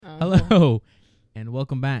Hello, and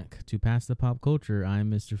welcome back to Past the Pop Culture.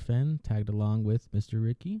 I'm Mr. Fenn, tagged along with Mr.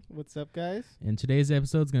 Ricky. What's up, guys? And today's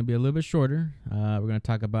episode is going to be a little bit shorter. We're going to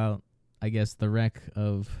talk about, I guess, the wreck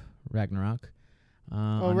of Ragnarok.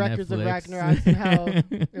 Wreckers of Ragnarok and how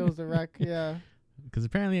it was a wreck, yeah. Because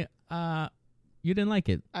apparently you didn't like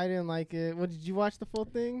it. I didn't like it. What, did you watch the full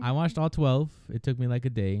thing? I watched all 12. It took me like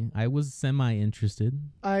a day. I was semi-interested.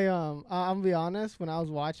 I'll be honest, when I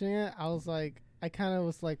was watching it, I kind of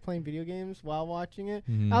was like playing video games while watching it.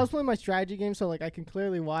 Mm-hmm. I was playing my strategy game, so like I can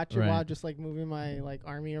clearly watch it Right. while just like moving my like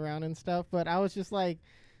army around and stuff. But I was just like,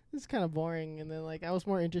 this is kind of boring. And then like I was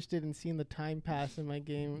more interested in seeing the time pass in my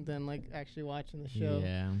game than like actually watching the show.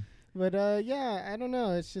 Yeah. But yeah, I don't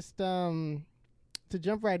know. It's just to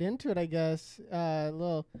jump right into it, I guess.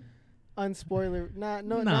 Little unspoiler,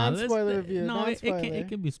 non-spoiler review. No, it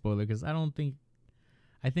can be spoiler because I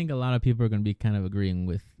think a lot of people are going to be kind of agreeing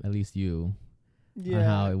with at least you. Yeah. On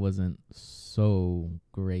how it wasn't so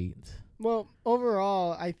great. Well,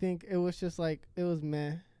 overall, I think it was just like, it was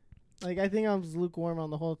meh. Like, I think I was lukewarm on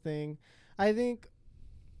the whole thing. I think,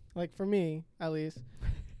 like, for me, at least,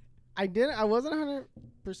 I wasn't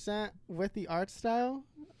 100% with the art style.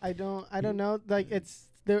 I don't know. Like, it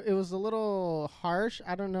was a little harsh.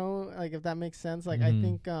 I don't know, like, if that makes sense. Like, I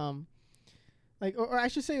think, like, or I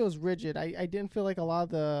should say it was rigid. I didn't feel like a lot of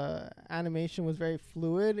the animation was very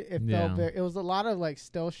fluid. It was a lot of like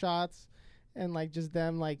still shots and like just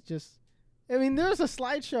them like just. I mean, there was a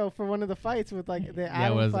slideshow for one of the fights with like the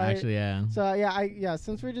Adam it was fight. Actually, yeah. So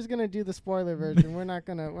since we're just gonna do the spoiler version, we're not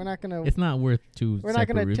gonna. It's not worth two. We're not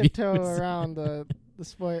gonna reviews. tiptoe around the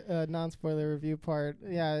non-spoiler review part.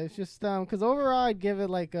 Yeah, it's just because overall I'd give it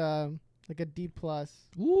like a D+.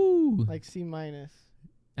 Ooh. Like C-.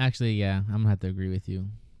 Actually, yeah, I'm gonna have to agree with you.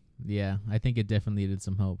 Yeah, I think it definitely needed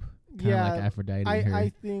some help. Kinda like Aphrodite. I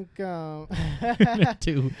think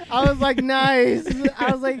too. I was like, nice.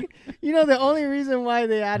 I was like, the only reason why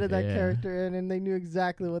they added that character in, and they knew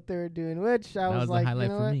exactly what they were doing, which I was like, the highlight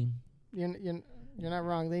for me. You're not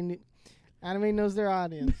wrong. Anime knows their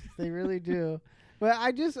audience. They really do. But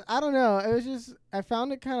I don't know. It was just, I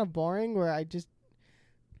found it kind of boring where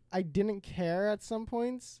I didn't care at some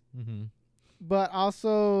points. Mm-hmm. But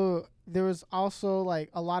also, there was also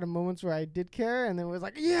like a lot of moments where I did care, and then it was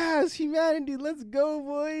like, yes, humanity, let's go,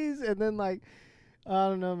 boys. And then like, I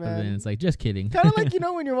don't know, man. But then it's like, just kidding. Kind of like,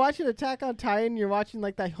 when you're watching Attack on Titan, you're watching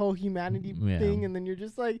like that whole humanity thing, and then you're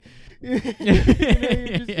just like, you're just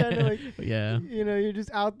trying to like, you're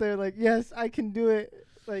just out there like, yes, I can do it.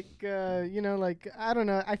 Like, like, I don't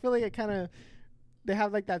know. I feel like they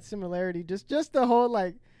have like that similarity. Just the whole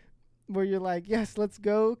like, where you're like, yes, let's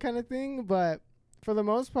go kind of thing. But for the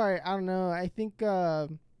most part, I don't know. I think, I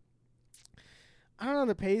don't know,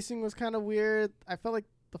 the pacing was kind of weird. I felt like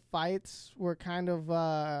the fights were kind of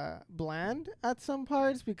bland at some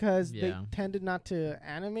parts because they tended not to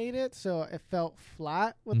animate it. So it felt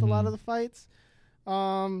flat with a lot of the fights.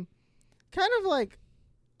 Kind of like,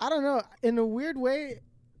 I don't know, in a weird way,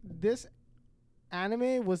 this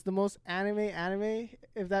anime was the most anime,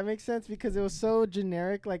 if that makes sense, because it was so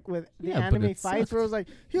generic, like with the anime fights, where it was like,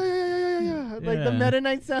 yeah, like the Meta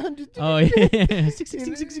Knight sound. Oh yeah,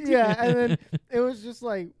 yeah, and then it was just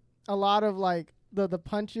like a lot of like the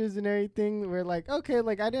punches and everything. Were like, okay,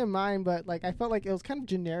 like I didn't mind, but like I felt like it was kind of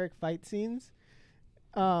generic fight scenes.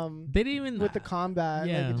 They didn't even with the combat.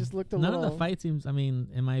 Yeah, like it just looked none of the fight scenes. I mean,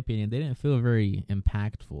 in my opinion, they didn't feel very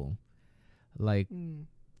impactful. Like.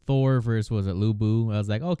 Thor versus was it Lu Bu? I was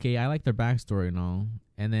like, okay, I like their backstory and all,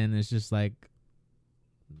 and then it's just like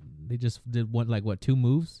they just did 2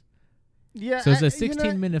 moves. Yeah, so it's a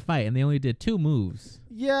 16-minute fight, and they only did 2 moves.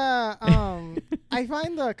 Yeah, I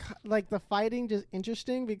find the fighting just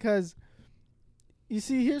interesting because you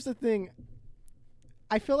see, here's the thing.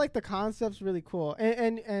 I feel like the concept's really cool,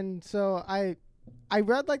 and so I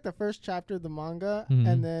read like the first chapter of the manga,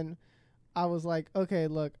 and then I was like, okay,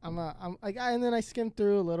 look, I'm like, and then I skimmed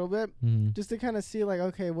through a little bit just to kind of see like,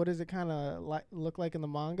 okay, what does it kind of look like in the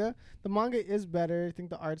manga? The manga is better. I think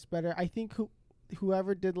the art's better. I think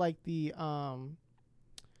whoever did like the, I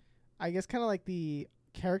guess kind of like the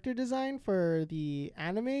character design for the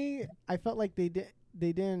anime, I felt like they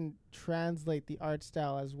didn't translate the art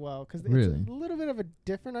style as well because it's a little bit of a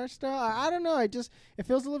different art style. I don't know. It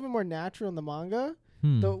feels a little bit more natural in the manga.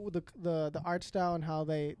 The art style and how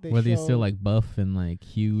they were they still like buff and like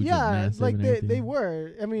huge? Yeah, and massive like and they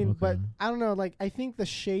were. I mean, okay. But I don't know. Like I think the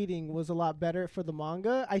shading was a lot better for the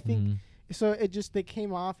manga. I think so. They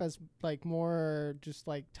came off as like more just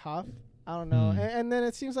like tough. I don't know. And then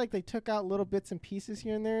it seems like they took out little bits and pieces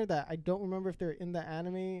here and there that I don't remember if they're in the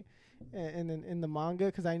anime and in the manga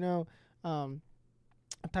because I know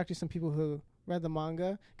I've talked to some people who read the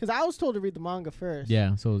manga, because I was told to read the manga first.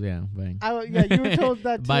 Yeah, so bang. Yeah, you were told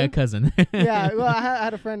that too. By a cousin. Yeah, well, I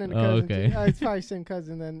had a friend and a cousin. Okay. Too. It's probably same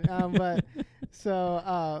cousin then. But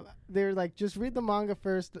so they're like, just read the manga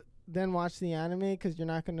first, then watch the anime, because you're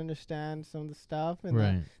not going to understand some of the stuff, and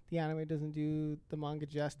then the anime doesn't do the manga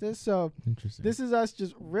justice. So this is us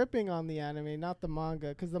just ripping on the anime, not the manga,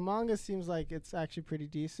 because the manga seems like it's actually pretty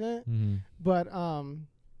decent, but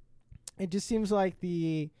it just seems like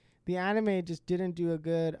the anime just didn't do a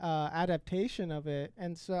good adaptation of it,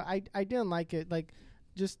 and so I didn't like it. Like,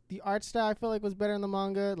 just the art style I felt like was better in the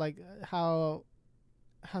manga, like how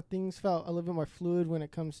things felt a little bit more fluid when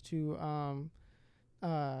it comes to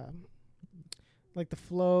like the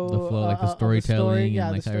flow, like the storytelling,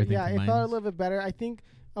 yeah, and like it felt a little bit better. I think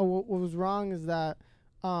what was wrong is that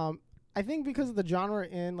I think because of the genre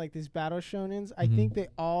in like these battle shonens, I think they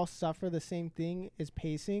all suffer the same thing as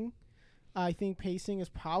pacing. I think pacing is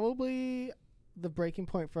probably the breaking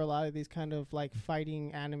point for a lot of these kind of like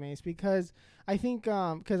fighting animes, because I think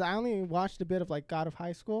because I only watched a bit of like God of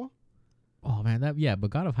High School. Oh man, but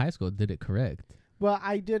God of High School did it correct. Well,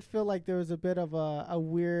 I did feel like there was a bit of a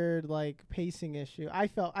weird like pacing issue.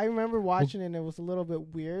 I remember watching it and it was a little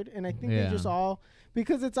bit weird, and I think they just all,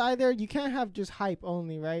 because it's either you can't have just hype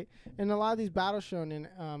only, right? And a lot of these battle shonen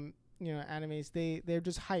animes, they're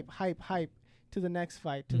just hype to the next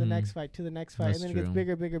fight, to the next fight, to the next fight. That's and then it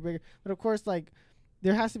gets bigger. But of course, like,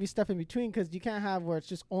 there has to be stuff in between, because you can't have where it's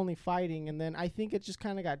just only fighting. And then I think it just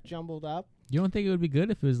kind of got jumbled up. You don't think it would be good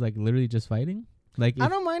if it was like literally just fighting? Like, I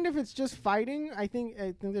don't mind if it's just fighting. I think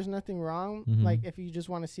there's nothing wrong. Like, if you just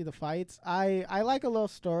want to see the fights, I like a little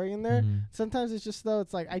story in there. Sometimes it's just, though,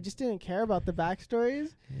 it's like I just didn't care about the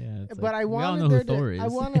backstories. Yeah, but like, I wanted there to. I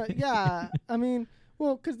want to. Yeah, I mean.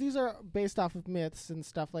 Well, because these are based off of myths and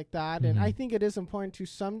stuff like that. And I think it is important to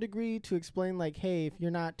some degree to explain, like, hey, if you're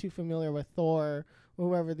not too familiar with Thor or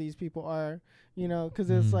whoever these people are, because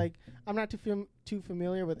it's like, I'm not too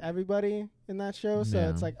familiar with everybody in that show. So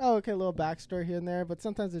it's like, oh, okay, a little backstory here and there. But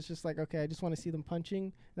sometimes it's just like, okay, I just want to see them punching.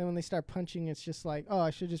 And then when they start punching, it's just like, oh, I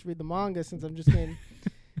should just read the manga, since I'm just getting,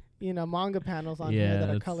 manga panels on here that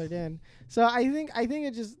are colored in. So I think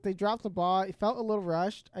it just, they dropped the ball. It felt a little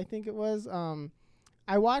rushed, I think it was.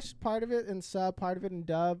 I watched part of it in sub, part of it in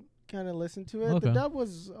dub, kind of listened to it. Okay. The dub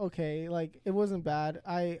was okay. Like, it wasn't bad.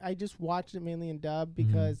 I just watched it mainly in dub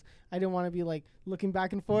because I didn't want to be, like, looking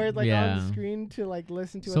back and forth, like, on the screen to, like,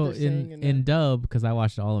 listen to what they're saying. So, in dub, because I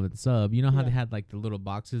watched all of it sub, you know how they had, like, the little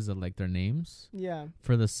boxes of, like, their names? Yeah.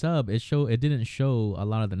 For the sub, it didn't show a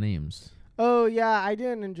lot of the names. Oh yeah, I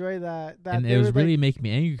didn't enjoy that. And it was really making me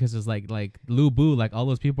angry, because it's like Lu Bu, like all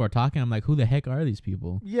those people are talking. I'm like, who the heck are these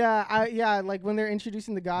people? Yeah, like when they're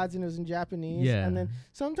introducing the gods and it was in Japanese. Yeah. And then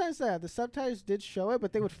sometimes the subtitles did show it,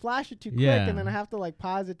 but they would flash it too quick, and then I have to like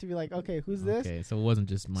pause it to be like, okay, who's this? Okay, so it wasn't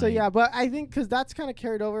just mine. So yeah, but I think because that's kind of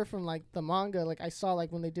carried over from like the manga. Like I saw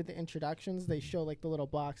like when they did the introductions, they show like the little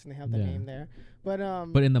box and they have the name there. But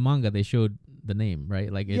in the manga they showed the name,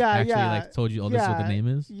 right? Like it like told you, this is what the name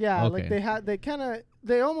is. Yeah, okay. Like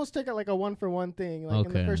they almost take it like a 1-for-1 thing. Like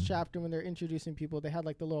in the first chapter when they're introducing people, they had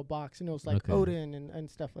like the little box and it was like Odin and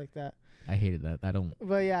stuff like that. I hated that. I don't.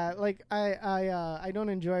 But yeah, like I don't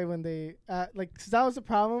enjoy when they like, cause that was the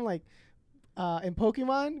problem. Like in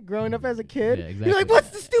Pokemon, growing up as a kid, you're like, what's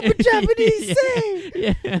the stupid Japanese say?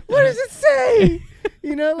 Yeah. What does it say?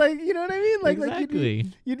 You know what I mean? Like, exactly.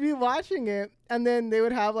 Like you'd be watching it, and then they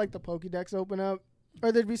would have like the Pokédex open up,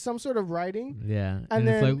 or there'd be some sort of writing. Yeah. And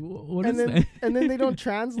then it's like, what is that? And then they don't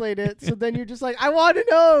translate it, so then you're just like, I want to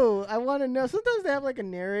know. Sometimes they have like a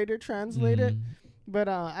narrator translate it. But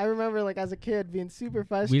I remember, like, as a kid being super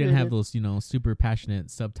frustrated. We didn't have those, super passionate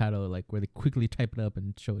subtitle, like, where they quickly type it up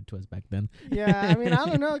and show it to us back then. Yeah, I mean, I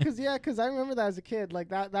don't know, because I remember that as a kid, like,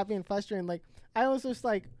 that being frustrating. Like, I was just,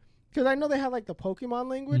 like, because I know they have, like, the Pokemon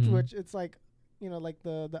language, which it's, like, like,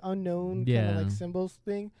 the unknown kind of, like, symbols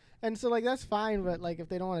thing. And so, like, that's fine, but, like, if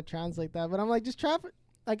they don't want to translate that. But I'm, like, just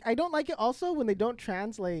like, I don't like it also when they don't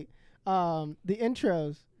translate the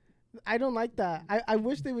intros. I don't like that. I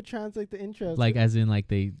wish they would translate the intros. Like, as in, like,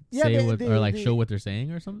 they show what they're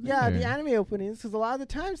saying or something? Yeah, the anime openings, because a lot of the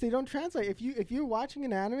times they don't translate. If you're watching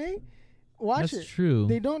an anime, watch it. That's true.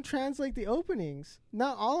 They don't translate the openings.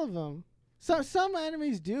 Not all of them. Some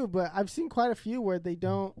animes do, but I've seen quite a few where they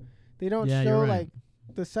don't show, like,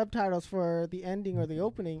 the subtitles for the ending or the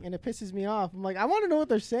opening, and it pisses me off. I'm like, I want to know what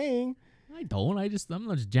they're saying. I'm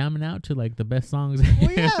just jamming out to like the best songs.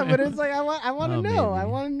 Well, yeah, but it's like I want to know. Maybe. I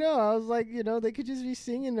want to know. I was like, they could just be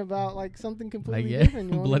singing about like something completely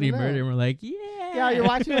different. Bloody murder. And we're like, yeah. Yeah, you're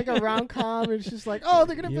watching like a rom-com and it's just like, oh,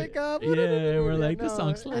 they're gonna pick up. Yeah, we're like, this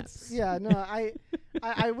song slaps.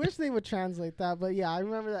 I wish they would translate that, but yeah, I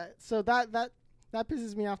remember that. So that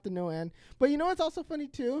pisses me off to no end. But you know what's also funny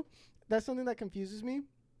too? That's something that confuses me.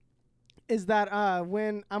 Is that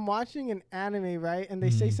when I'm watching an anime, right, and they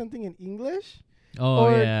say something in English,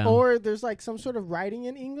 or there's like some sort of writing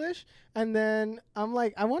in English, and then I'm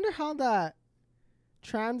like, I wonder how that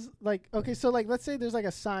okay, so like let's say there's like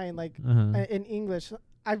a sign like in English.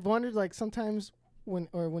 I've wondered like sometimes when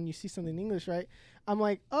you see something in English, right, I'm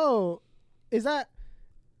like, oh, is that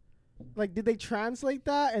like, did they translate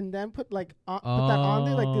that and then put that on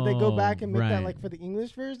there? Like, did they go back and make that like for the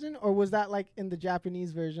English version, or was that like in the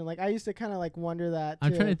Japanese version? Like, I used to kind of like wonder that.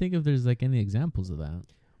 I'm trying to think if there's like any examples of that.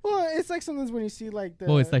 Well, it's like sometimes when you see like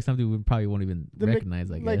it's like something we probably won't even recognize.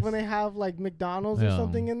 I guess like when they have like McDonald's or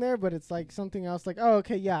something in there, but it's like something else. Like, oh,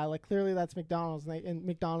 okay, yeah, like clearly that's McDonald's, and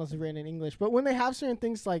McDonald's is written in English. But when they have certain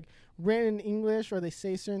things like written in English, or they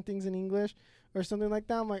say certain things in English or something like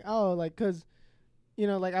that, I'm like, oh, like because.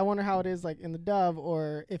 Like I wonder how it is like in the dub,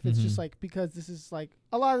 or if it's just like, because this is like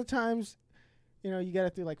a lot of the times, you get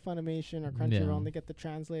it through like Funimation or Crunchyroll and they get the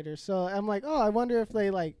translator. So I'm like, oh, I wonder if they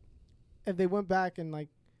went back and like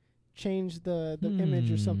changed the image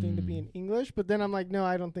or something to be in English. But then I'm like, no,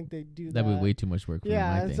 I don't think they do that. That would be way too much work for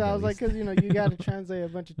them, and so I was like, because you got to translate a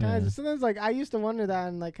bunch of times. And sometimes like I used to wonder that,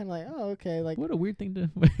 and like kind of like, oh, okay, like what a weird thing to.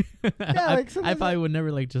 like I probably would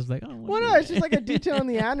never like just like, oh. Well, no, it's just like a detail in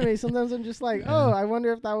the anime. Sometimes I'm just like, oh, I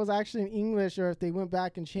wonder if that was actually in English, or if they went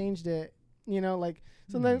back and changed it. Like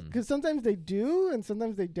sometimes, because sometimes they do and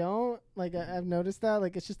sometimes they don't. Like I've noticed that.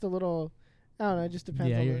 Like it's just a little. I don't know. It just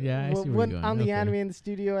depends on the anime in the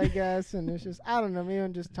studio, I guess. And it's just, I don't know. Maybe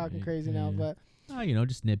I'm just talking crazy now, but.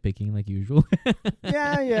 Just nitpicking like usual.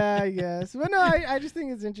 yeah, I guess. But no, I just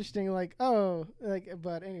think it's interesting. Like,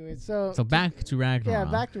 but anyway, so back to Ragnarok.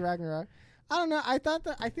 Yeah, back to Ragnarok. I don't know. I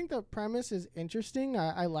think the premise is interesting.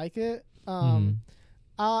 I like it. I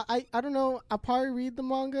don't know. I'll probably read the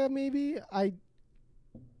manga. Maybe I'll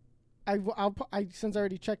since I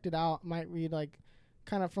already checked it out, might read like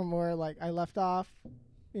kind of from where like I left off,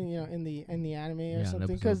 in the anime or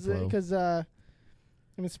something. Because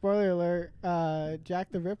I mean, spoiler alert,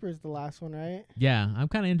 Jack the Ripper is the last one, right? Yeah, I'm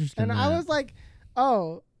kind of interested. And I was like,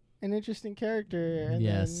 oh, an interesting character. And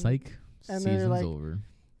then, psych. And season's like, over.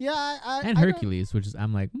 Yeah, and Hercules, which is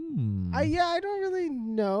I'm like, I don't really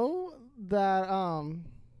know that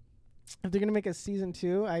if they're gonna make a season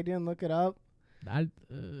 2. I didn't look it up.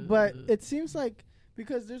 But it seems like,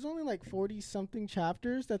 because there's only like 40 something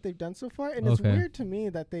chapters that they've done so far, and it's weird to me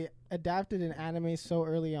that they adapted an anime so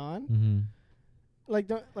early on. Mm-hmm.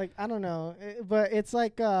 I don't know, but it's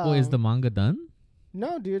like. Is the manga done?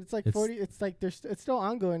 No, dude, it's like 40. It's like it's still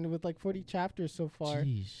ongoing with like 40 chapters so far.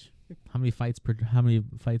 Jeez. How many fights per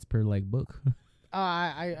like book?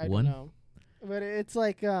 I don't know, but it's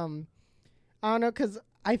like I don't know, because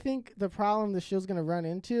I think the problem the show's gonna run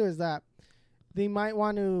into is that they might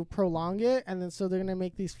want to prolong it, and then so they're gonna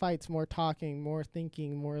make these fights more talking, more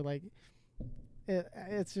thinking, more like.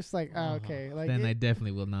 It's just like, okay, like then I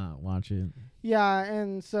definitely will not watch it. Yeah,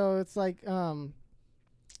 and so it's like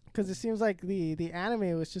because it seems like the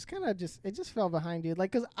anime was just kind of it just fell behind, dude.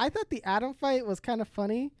 Like, because I thought the Atom fight was kind of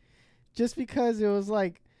funny, just because it was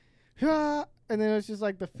like, and then it was just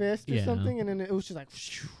like the fist or something, and then it was just like,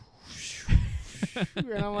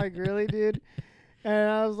 and I'm like, really, dude?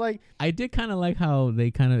 And I was like, I did kind of like how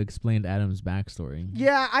they kind of explained Adam's backstory.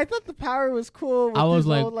 Yeah, I thought the power was cool. I was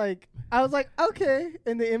like, okay,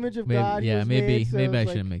 in the image of God. Yeah, maybe I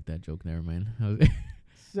shouldn't make that joke. Never mind. I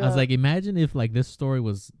was like, imagine if like this story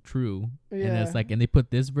was true, and it's like, and they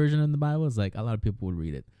put this version in the Bible. It's like a lot of people would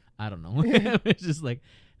read it. I don't know. It's just like,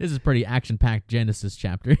 this is pretty action-packed Genesis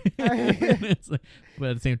chapter. It's like,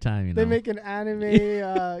 but at the same time, they make an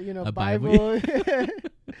anime, Bible.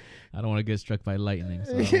 I don't want to get struck by lightning,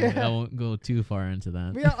 so I won't go too far into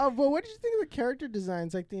that. But yeah, but what did you think of the character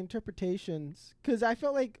designs, like the interpretations? Because I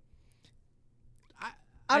felt like,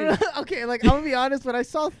 I don't know. Okay, like I'm gonna be honest. When I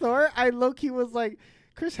saw Thor, I low-key was like,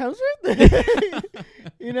 Chris Hemsworth.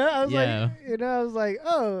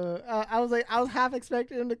 I was half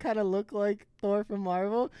expecting him to kind of look like Thor from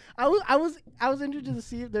Marvel. I was interested to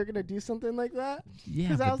see if they're gonna do something like that. Yeah,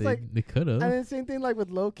 because I was like, they could have. And then same thing like with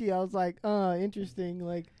Loki. I was like, interesting.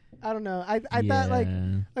 Like, I don't know. I thought like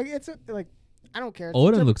it's like, I don't care. It's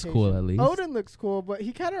Odin looks cool, at least. Odin looks cool, but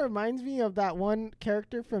he kind of reminds me of that one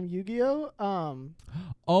character from Yu-Gi-Oh.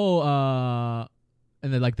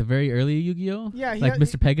 And then like the very early Yu-Gi-Oh. Yeah, like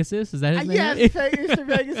Mr. Pegasus. Is that his name? Yes, Mr.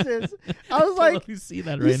 Pegasus. I was like, you see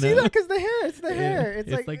that right now. You see that because the hair. It's the hair.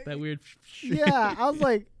 It's like that weird. Yeah, I was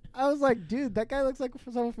like, dude, that guy looks like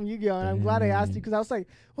someone from Yu-Gi-Oh. And I'm glad I asked you because I was like,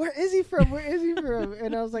 where is he from? Where is he from?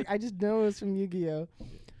 And I was like, I just know it's from Yu-Gi-Oh.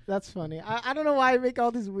 That's funny. I don't know why I make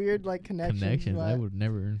all these weird like connections. I would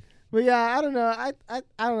never. But yeah, I don't know. I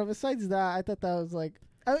don't know. Besides that, I thought that was like.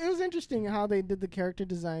 It was interesting how they did the character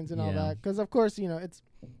designs and all that. Because, of course,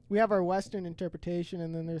 we have our Western interpretation,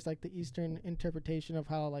 and then there's, like, the Eastern interpretation of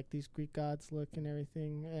how, like, these Greek gods look and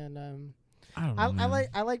everything. And I don't know.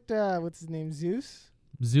 I liked, what's his name, Zeus?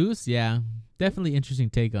 Zeus, yeah. Definitely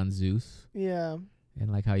interesting take on Zeus. Yeah. And,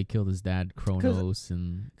 like, how he killed his dad, Kronos.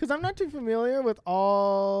 Because I'm not too familiar with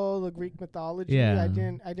all the Greek mythology. Yeah. I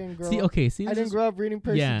didn't grow up. I didn't grow up reading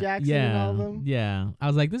Percy Jackson and all of them. Yeah. I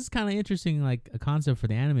was like, this is kind of interesting, like, a concept for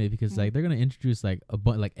the anime because, like, they're going to introduce, like,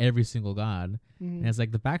 like, every single god. Mm-hmm. And it's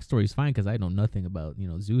like, the backstory is fine because I know nothing about,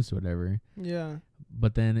 Zeus or whatever. Yeah.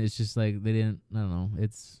 But then it's just, like, they didn't, I don't know.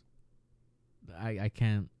 It's, I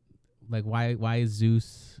can't, like, why is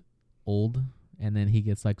Zeus old and then he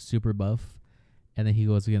gets, like, super buff? And then he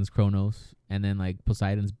goes against Kronos, and then like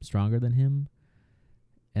Poseidon's stronger than him,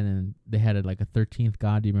 and then they had like a 13th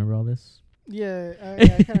god. Do you remember all this? Yeah,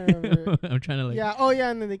 I kind of remember. I'm trying to like. Yeah. Oh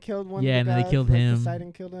yeah, and then they killed one. Yeah, of the and then gods, they killed like him.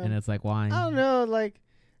 Poseidon killed him. And it's like why? I don't know. Like,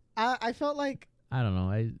 I felt like. I don't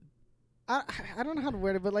know. I don't know how to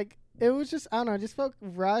word it, but like it was just I don't know. I just felt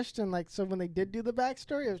rushed and like so when they did do the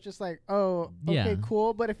backstory, it was just like okay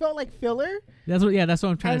cool, but it felt like filler. That's what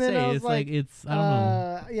I'm trying to say. It's like it's I don't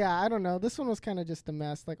know. Yeah, I don't know. This one was kind of just a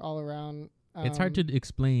mess like all around. It's hard to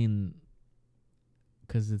explain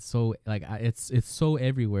because it's so like it's so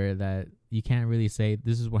everywhere that you can't really say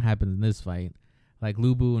this is what happens in this fight. Like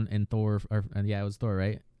Lubu and Thor, it was Thor,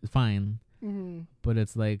 right? Fine, but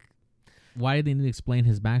it's like. Why did they need to explain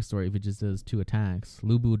his backstory if he just does 2 attacks?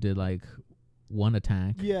 Lubu did like 1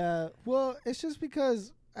 attack. Yeah, well, it's just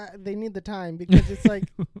because they need the time because it's like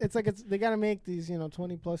they gotta make these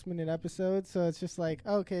 20+ minute episodes, so it's just like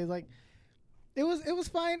okay, like it was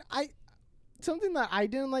fine. Something that I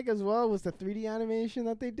didn't like as well was the 3D animation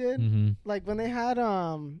that they did. Like when they had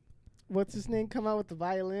what's his name come out with the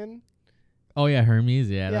violin. Oh yeah, Hermes.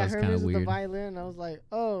 Yeah, that was kind of weird. With the violin. I was like,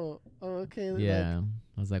 oh, okay. Yeah, like,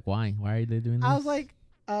 I was like, why? Why are they doing this? I was like,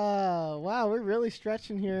 wow, we're really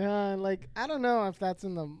stretching here, huh? Like, I don't know if that's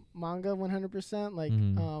in the manga 100%. Like,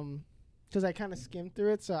 because I kind of skimmed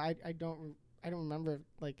through it, so I don't remember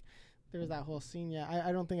like there was that whole scene yet.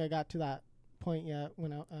 I don't think I got to that point yet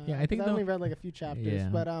when I think I only read like a few chapters,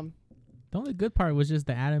 but the only good part was just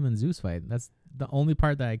the Adam and Zeus fight. That's the only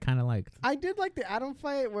part that I kind of liked. I did like the Adam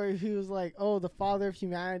fight where he was like, "Oh, the father of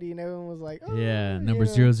humanity," and everyone was like, "Oh, yeah, number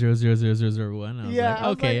 0000001." I was like,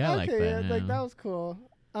 okay, I like that. Yeah. Like that was cool.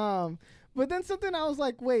 But then something I was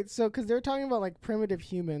like, wait, so because they're talking about like primitive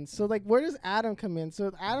humans, so like where does Adam come in?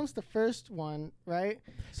 So Adam's the first one, right?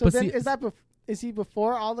 So but then is he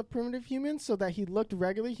before all the primitive humans so that he looked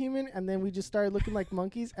regular human and then we just started looking like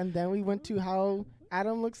monkeys and then we went to how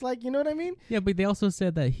Adam looks like, you know what I mean? Yeah, but they also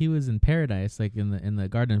said that he was in paradise, like in the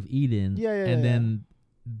Garden of Eden. And then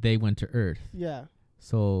they went to Earth. Yeah.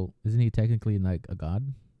 So isn't he technically like a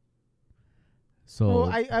god? So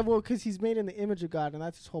because he's made in the image of God and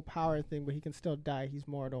that's his whole power thing, but he can still die. He's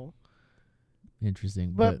mortal.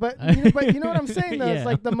 Interesting, but you know what I'm saying though? Yeah. It's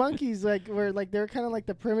like the monkeys, like were like they're kind of like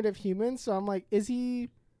the primitive humans. So I'm like, was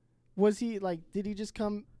he like? Did he just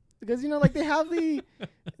come? Because like they have the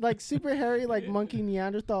like super hairy like monkey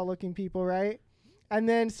Neanderthal looking people, right? And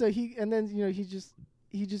then he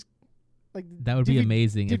just like that would be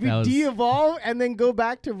amazing. Did we de-evolve and then go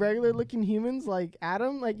back to regular looking humans like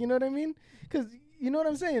Adam? Like you know what I mean? Because you know what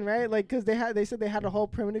I'm saying, right? Like because they said they had a whole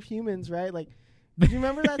primitive humans, right? Like. Do you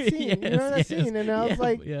remember that scene? Yes, you remember that scene? And I was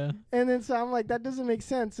like, yeah. And then so I'm like, that doesn't make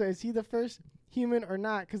sense. So is he the first human or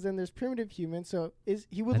not? Because then there's primitive humans. So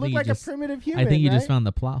he would look like a primitive human. I think you just found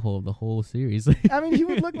the plot hole of the whole series. I mean, he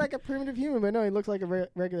would look like a primitive human, but no, he looks like a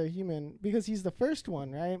regular human because he's the first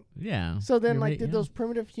one, right? Yeah. So then, did those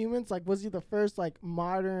primitive humans was he the first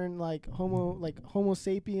modern Homo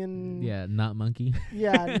sapien? Yeah, not monkey.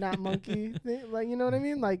 Yeah, not monkey. You know what I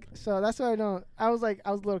mean? So that's why I was a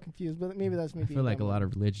little confused, but maybe that's me. I feel like a lot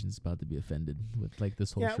of religions about to be offended with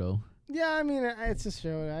this whole show. Yeah, I mean, it's a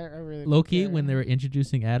show. I really low-key, when they were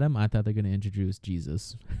introducing Adam, I thought they were going to introduce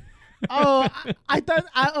Jesus. Oh, I thought,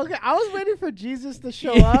 I was waiting for Jesus to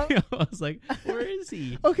show up. I was like, where is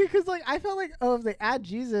he? Okay, because, I felt like, if they add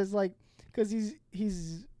Jesus, because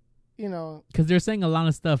he's because they're saying a lot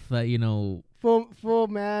of stuff that full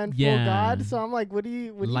man, full God. So I'm like, would he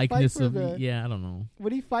fight for I don't know.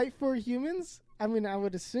 Would he fight for humans? I mean, I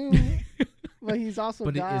would assume, but he's also.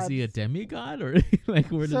 But God. Is he a demigod or like?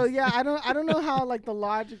 So I don't know how like the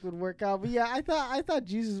logic would work out. But yeah, I thought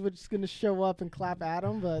Jesus was just gonna show up and clap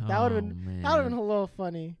Adam, but that would have been a little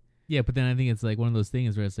funny. Yeah, but then I think it's like one of those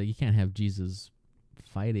things where it's like you can't have Jesus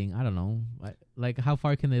fighting. I don't know. Like, how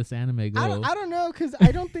far can this anime go? I don't know, because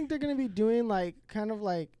I don't think they're gonna be doing like kind of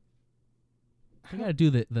like. They gotta do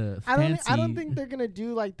the fancy. I don't think they're gonna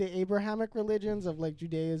do like the Abrahamic religions of like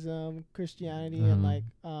Judaism, Christianity, and like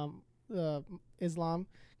Islam,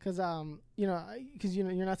 because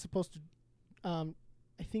you're not supposed to.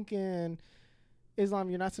 I think in Islam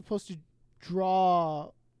you're not supposed to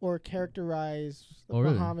draw or characterize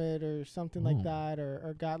Muhammad or something like that,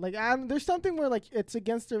 or God. Like there's something where like it's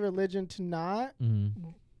against the religion to not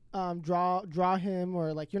draw him,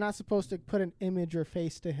 or like you're not supposed to put an image or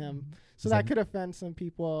face to him. So that could offend some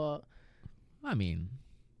people. I mean,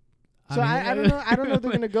 I don't know. I don't know if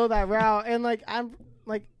they're gonna go that route. And like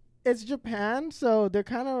it's Japan, so they're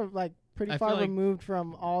kind of like pretty far removed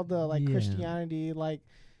from all the like Christianity, like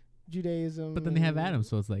Judaism. But then they have Adam,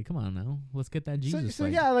 so it's like, come on now, let's get that Jesus. So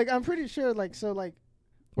yeah, like I'm pretty sure, like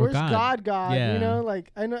where's God? Yeah.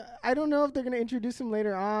 Like I don't know if they're gonna introduce him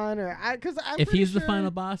later on, or because if he's the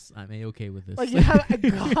final boss, I'm okay with this. Like you have a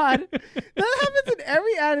God. That happens in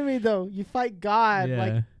every anime, though. You fight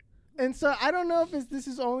God, and so I don't know if this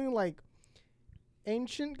is only like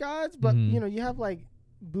ancient gods, but you have like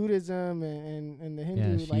Buddhism and the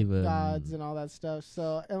Hindu like gods and all that stuff.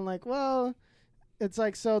 So and like, well, it's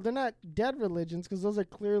like, so they're not dead religions, because those are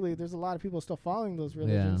clearly, there's a lot of people still following those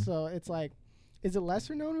religions. So it's like, is it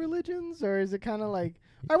lesser known religions, or is it kind of like,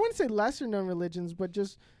 I wouldn't say lesser known religions, but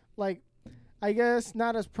just like, I guess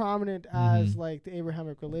not as prominent as like the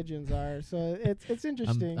Abrahamic religions are. So it's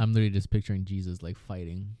interesting. I'm literally just picturing Jesus like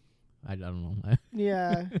fighting. I don't know.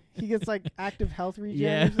 Yeah, he gets like active health regen.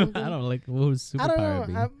 Or something. I don't know. Like, what was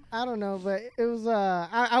superpower? I don't know, but it was.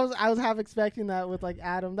 I was half expecting that with like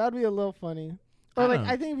Adam. That'd be a little funny. Or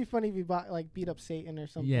I think it'd be funny if he beat up Satan or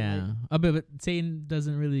something. Yeah, but Satan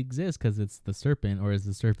doesn't really exist because it's the serpent, or is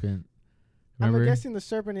the serpent? Remember? I'm guessing the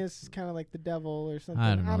serpent is kind of like the devil or something.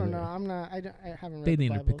 I don't know. I'm not. I haven't read. They the need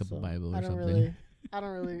Bible, to pick up a Bible or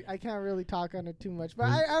something. I can't really talk on it too much. But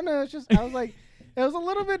I don't know. It's just I was like, it was a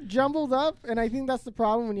little bit jumbled up, and I think that's the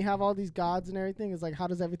problem when you have all these gods and everything. Is like, how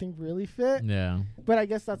does everything really fit? Yeah. But I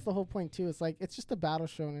guess that's the whole point too. It's like, it's just a battle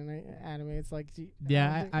show in an anime. It's like,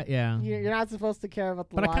 yeah. You're not supposed to care about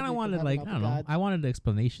the. But I kind of wanted I don't know. I wanted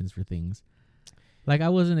explanations for things. Like, I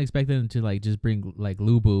wasn't expecting him to like just bring like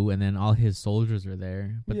Lubu and then all his soldiers are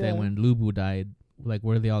there. But then when Lubu died, like,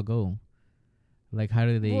 where did they all go? Like, how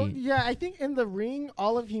do they? Well, yeah, I think in the ring,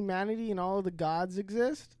 all of humanity and all of the gods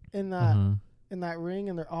exist in that ring,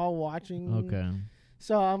 and they're all watching. Okay.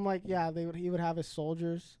 So I'm like, yeah, he would have his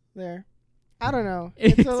soldiers there. I don't know.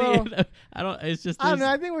 It's a little, I don't. It's just. I don't know.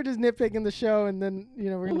 I think we're just nitpicking the show, and then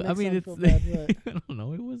we're gonna. I mean, feel bad, I don't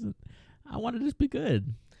know. It wasn't. I wanted it to be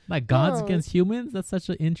good. Like gods against humans. That's such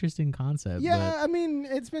an interesting concept. Yeah, I mean,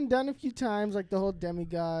 it's been done a few times, like the whole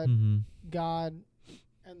demigod, god,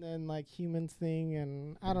 and then like humans thing,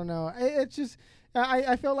 and I don't know. It's just.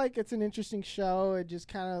 I feel like it's an interesting show. It just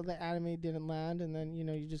kind of, the anime didn't land, and then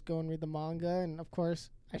you just go and read the manga, and of course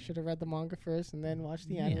I should have read the manga first and then watch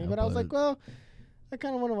the anime. But I was like, well, I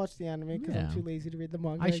kind of want to watch the anime because I'm too lazy to read the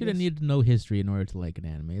manga. I shouldn't need to know history in order to like an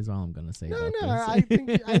anime. Is all I'm gonna say. No, I think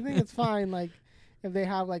it's fine. Like, if they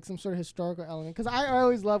have like some sort of historical element, because I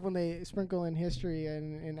always love when they sprinkle in history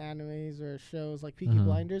in animes or shows like Peaky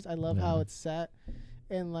Blinders. I love how it's set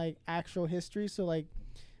in like actual history. So like.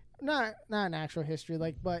 Not an actual history,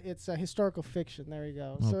 like, but it's a historical fiction. There you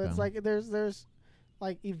go. Okay. So it's like there's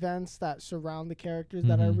like events that surround the characters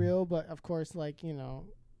that are real, but of course, like,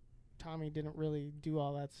 Tommy didn't really do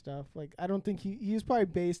all that stuff. Like, I don't think he was probably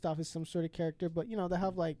based off of some sort of character, but they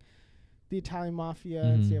have like the Italian mafia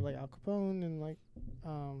and so you have like Al Capone and like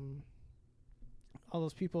all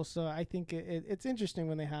those people. So I think it's interesting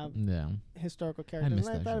when they have historical characters.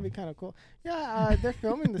 And I thought it'd be kind of cool. Yeah, they're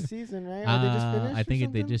filming the season, right? Or they just finished? I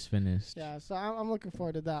think they just finished. Yeah, so I'm looking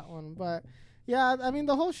forward to that one. But yeah, I mean,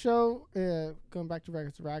 the whole show, going back to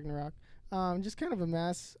Ragnarok, just kind of a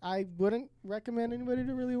mess. I wouldn't recommend anybody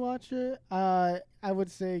to really watch it. I would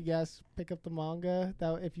say yes, pick up the manga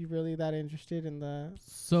if you're really that interested in the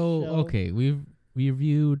show. Okay, we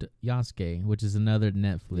reviewed Yasuke, which is another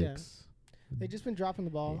Netflix. Yeah. They've just been dropping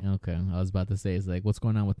the ball. Okay, I was about to say, it's like, what's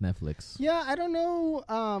going on with Netflix? Yeah, I don't know,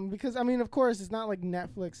 because I mean, of course, it's not like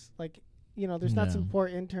Netflix like there's not some poor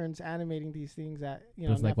interns animating these things at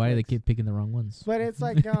it's like, why do they keep picking the wrong ones? But it's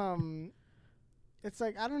like it's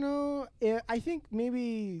like, I don't know. I think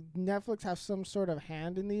maybe Netflix has some sort of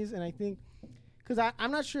hand in these, and I think because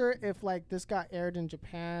I'm not sure if like this got aired in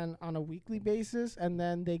Japan on a weekly basis, and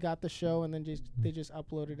then they got the show, and then they just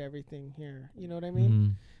uploaded everything here. You know what I mean?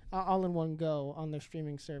 Mm-hmm. All in one go on their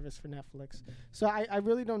streaming service for Netflix. So I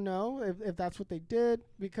really don't know if that's what they did,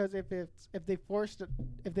 because if they forced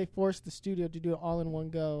the studio to do it all in one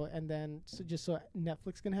go, and then just so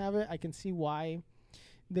Netflix can have it, I can see why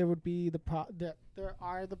there would be there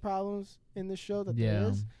are the problems in the show that there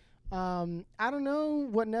is. I don't know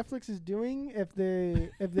what Netflix is doing, if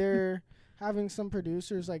they're having some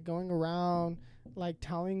producers like going around like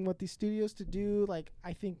telling what these studios to do. Like,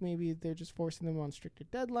 I think maybe they're just forcing them on stricter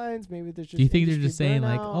deadlines. Maybe there's just. Do you think they're just saying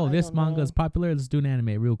like, oh, this manga is popular, let's do an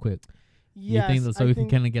anime real quick? Yes, you think so we can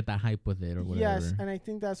kind of get that hype with it or whatever? Yes, and I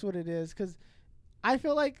think that's what it is, because I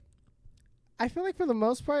feel like for the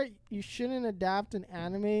most part you shouldn't adapt an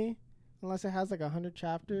anime unless it has like 100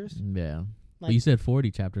 chapters. Yeah, like, but you said 40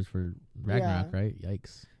 chapters for Ragnarok, right?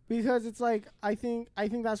 Yikes. Because it's like, I think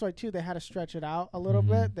that's why too they had to stretch it out a little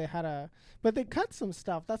bit. But they cut some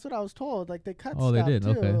stuff. That's what I was told. Like, they cut stuff they did? Too,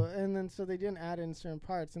 okay. And then so they didn't add in certain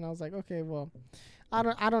parts. And I was like, okay, well, I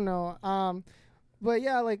don't know. But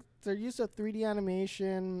yeah, like their use of 3D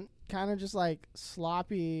animation, kind of just like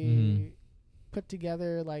sloppy, put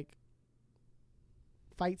together like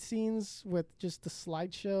fight scenes with just the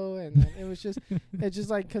slideshow, and it was just it's just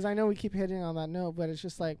like, because I know we keep hitting on that note, but it's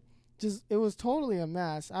just like. It was totally a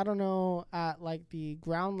mess. I don't know at like the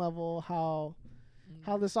ground level how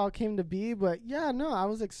this all came to be, but yeah, no, I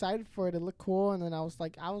was excited for it. It looked cool, and then I was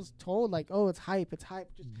told like, oh, it's hype. Just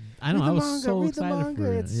I know, I was so excited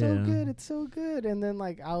for it. It's so good. And then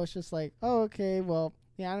like I was just like, oh, okay, well,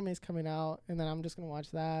 the anime's coming out, and then I'm just gonna watch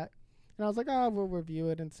that. And I was like, oh, we'll review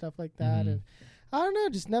it and stuff like that. And I don't know,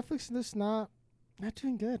 just Netflix is not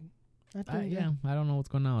doing good. Yeah, I don't know what's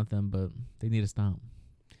going on with them, but they need to stop.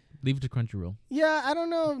 Leave it to Crunchyroll. Yeah, I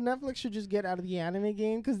don't know if Netflix should just get out of the anime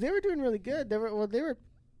game, because they were doing really good. They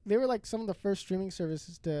were like some of the first streaming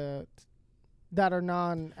services that are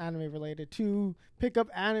non-anime related to pick up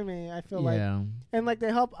anime. I feel like, and like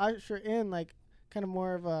they help usher in like kind of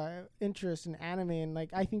more of a interest in anime, and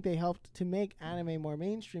like I think they helped to make anime more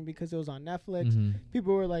mainstream because it was on Netflix.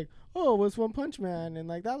 People were like, oh, what's One Punch Man, and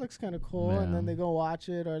like that looks kind of cool, and then they go watch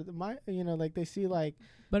it, or like they see like,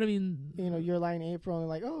 but I mean, Your Lie in April, and they're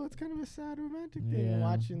like, oh, it's kind of a sad romantic thing, and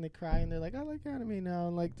watching, they cry, and they're like, I like anime now,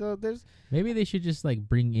 and like there's maybe they should just like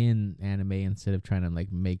bring in anime instead of trying to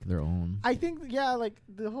like make their own. I think like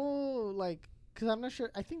the whole like, because I'm not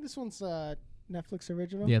sure, I think this one's Netflix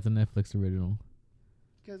original. Yeah, it's a Netflix original.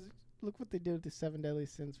 Because look what they did with the 7 Deadly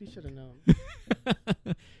Sins. We should have known.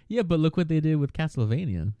 Yeah, but look what they did with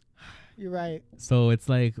Castlevania. You're right. So it's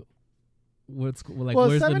like, what's like?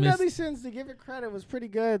 Well, 7 Deadly Sins, to give it credit, was pretty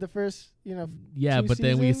good. The first, Yeah, but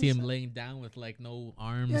then we see him laying down with like no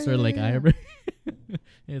arms or like eyebrows.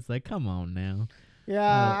 It's like, come on now.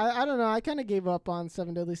 Yeah, I don't know. I kind of gave up on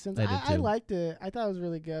 7 Deadly Sins. I liked it. I thought it was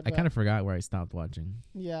really good. I kind of forgot where I stopped watching.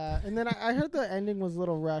 Yeah, and then I heard the ending was a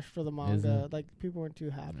little rushed for the manga. Like, people weren't too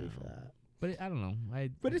happy for that. But I don't know.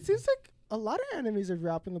 But it seems like a lot of animes are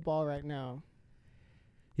dropping the ball right now.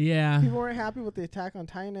 Yeah. People weren't happy with the Attack on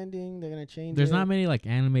Titan ending. They're going to change There's not many like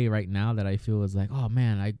anime right now that I feel is like, oh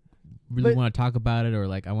man, I really want to talk about it, or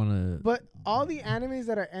like I want to. But all the animes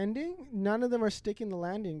that are ending, none of them are sticking the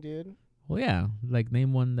landing, dude. Well, yeah, like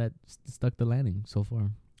name one that stuck the landing so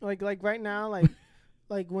far. Like right now, like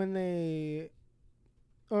like when they,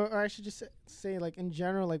 or I should just say like in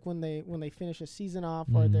general, like when they finish a season off,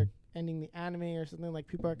 or they're ending the anime or something, like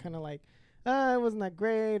people are kind of like, it wasn't that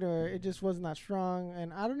great, or it just wasn't that strong.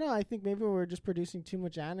 And I don't know, I think maybe we're just producing too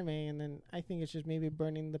much anime, and then I think it's just maybe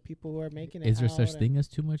burning the people who are making it. Is there such thing as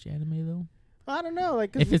too much anime though? I don't know.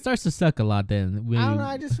 Like, if it starts to suck a lot, then I don't know.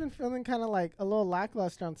 I just been feeling kind of like a little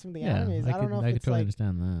lackluster on some of the animes. I don't know. I could totally like,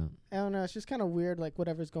 understand that. I don't know. It's just kind of weird, like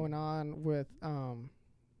whatever's going on with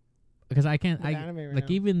because I can't. Anime like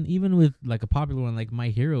now. even with like a popular one like My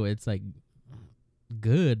Hero, it's like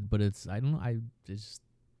good, but it's I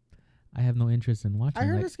have no interest in watching. I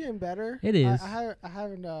heard it's getting better. It is. I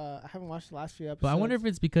haven't watched the last few episodes. But I wonder if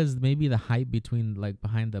it's because maybe the hype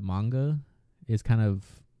behind the manga is kind of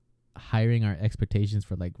hiring our expectations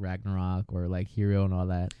for like Ragnarok or like Hero and all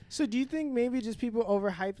that. So do you think maybe just people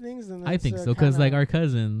overhype things? And I think so, because like our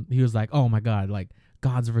cousin, he was like, oh my god, like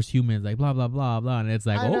gods versus humans, like blah blah blah blah, and it's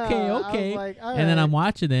like okay, like, and then I'm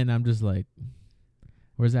watching it and I'm just like,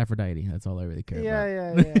 where's Aphrodite? That's all I really care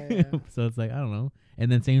about. Yeah. So it's like, I don't know. And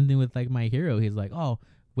then same thing with like My Hero. He's like, oh,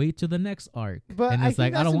 wait till the next arc. But and I it's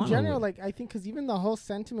think like I don't want general. Like I think because even the whole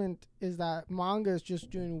sentiment is that manga is just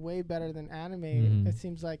doing way better than anime. It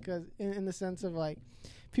seems like, cause in the sense of like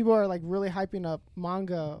people are like really hyping up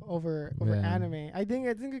manga over anime. I think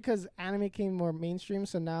because anime came more mainstream,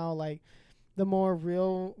 so now like the more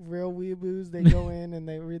real weeaboos, they go in and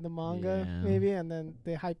they read the manga maybe, and then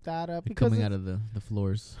they hype that up. They're coming out of the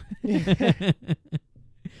floors.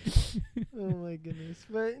 Oh my goodness.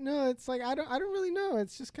 But no, it's like I don't really know.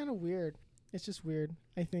 It's just kind of weird. It's just weird.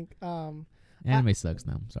 I think anime sucks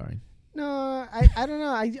now. Sorry. No, I don't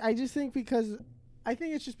know. I just think because I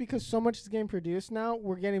think it's just because so much is getting produced now,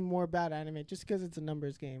 we're getting more bad anime just because it's a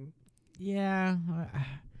numbers game. Yeah.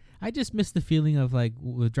 I just miss the feeling of like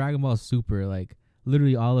with Dragon Ball Super, like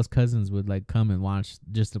literally all us cousins would like come and watch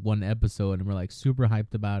just one episode, and we're like super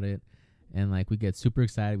hyped about it, and like we get super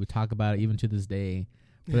excited. We talk about it even to this day.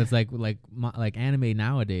 But it's like anime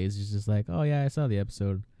nowadays is just like, oh yeah, I saw the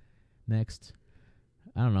episode. Next,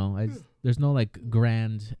 I don't know. There's no like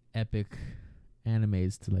grand epic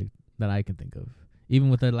animes to like that I can think of.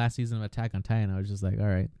 Even with the last season of Attack on Titan, I was just like, all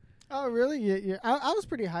right. Oh really? Yeah. I was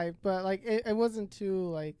pretty hyped, but like it wasn't too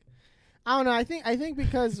like. I don't know. I think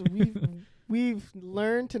because we've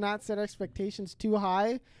learned to not set expectations too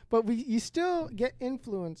high, but you still get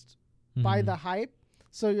influenced by the hype.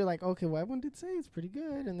 So you're like, okay, well, everyone did say it's pretty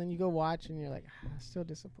good, and then you go watch, and you're like, still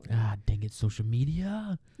disappointed. Dang it, social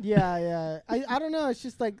media. Yeah. I don't know. It's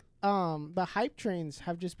just like the hype trains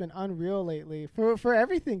have just been unreal lately for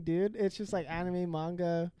everything, dude. It's just like anime,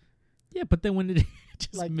 manga. Yeah, but then when it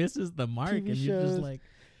just like misses the mark, TV and you're just like.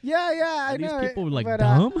 Yeah, I know. These people were like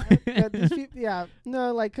dumb. These people,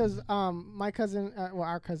 no, like because my cousin,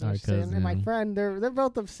 our cousin, and my friend, they're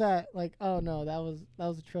both upset. Like, oh no, that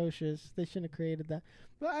was atrocious. They shouldn't have created that.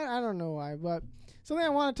 But I don't know why. But something I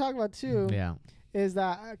want to talk about too, is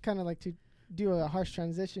that I kind of like to do a harsh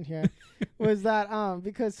transition here, was that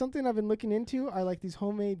because something I've been looking into are like these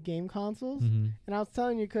homemade game consoles, and I was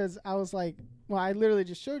telling you because I was like. Well, I literally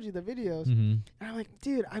just showed you the videos, and I'm like,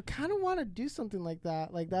 dude, I kind of want to do something like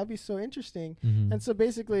that. Like, that'd be so interesting. And so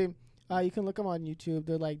basically, you can look them on YouTube.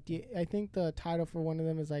 They're like, I think the title for one of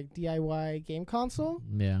them is like DIY game console.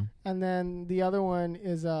 Yeah. And then the other one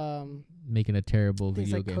is making a terrible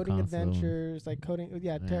video like game coding console. Adventures, like coding,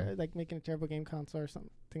 like making a terrible game console or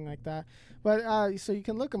something like that. But so you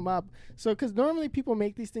can look them up. So because normally people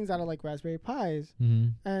make these things out of like Raspberry Pis,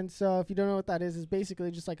 and so if you don't know what that is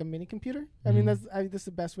basically just like a mini computer. I mean, this is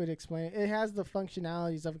the best way to explain it. It has the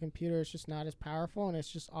functionalities of a computer. It's just not as powerful, and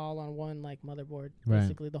it's just all on one like motherboard.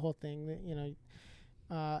 Basically, the whole thing. You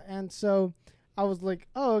know, and so I was like,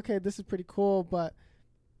 oh, okay, this is pretty cool. But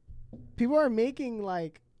people are making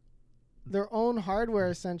like their own hardware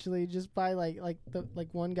essentially just by like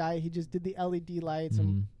one guy, he just did the LED lights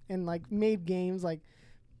and like made games like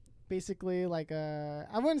basically like I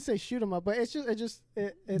wouldn't say shoot 'em up, but it's just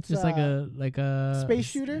like a space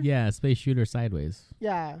shooter. Yeah, space shooter sideways.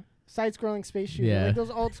 Yeah, side scrolling space shooter, like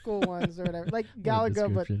those old school ones or whatever, like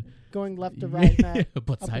Galaga, but going left to right,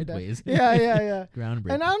 but sideways. Yeah.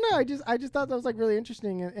 Groundbreaking. And I don't know, I just thought that was like really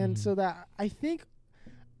interesting, and so that I think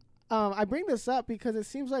I bring this up because it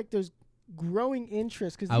seems like there's growing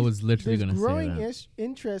interest, because I was literally going to say that. Growing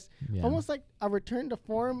interest, almost like a return to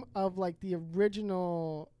form of like the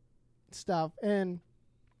original stuff. And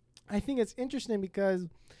I think it's interesting because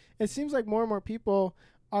it seems like more and more people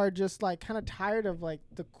are just like kind of tired of like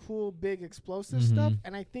the cool big explosive stuff,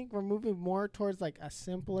 and I think we're moving more towards like a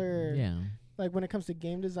simpler, like when it comes to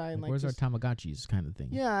game design, like where's our Tamagotchis kind of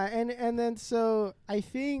thing. And then so I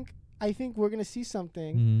think we're gonna see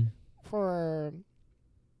something for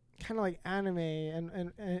kind of like anime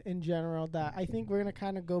and in general, that I think we're gonna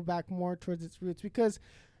kind of go back more towards its roots, because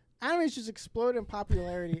anime's just exploded in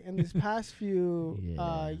popularity in these past few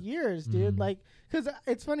years, dude. Like, because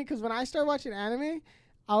it's funny, because when I started watching anime,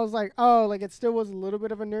 I was like, oh, like it still was a little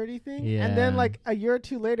bit of a nerdy thing. Yeah. And then like a year or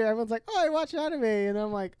two later, everyone's like, oh, I watch anime. And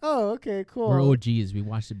I'm like, oh, okay, cool. We're OGs. We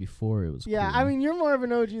watched it before it was cool. I mean, you're more of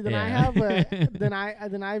an OG than I have, but than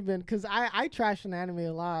I've been. Because I trashed an anime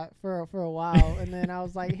a lot for a while. And then I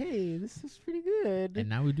was like, hey, this is pretty good. And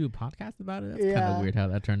now we do a podcast about it? That's kind of weird how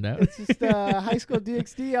that turned out. It's just High School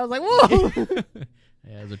DxD. I was like, whoa.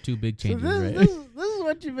 Yeah, those are two big changes, so right? This is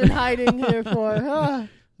what you've been hiding here for, huh?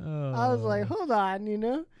 I was like, hold on, you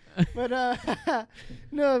know, but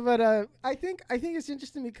no, but I think it's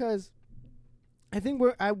interesting because I think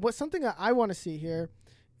what something that I want to see here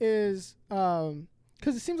is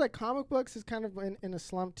because it seems like comic books is kind of in a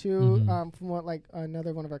slump too. From what like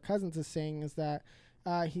another one of our cousins is saying, is that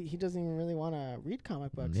he doesn't even really want to read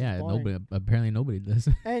comic books. Apparently nobody does.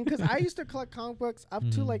 And because I used to collect comic books up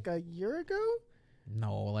to like a year ago.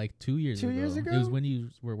 No, like 2 years ago. 2 years ago? It was when you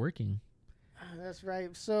were working. That's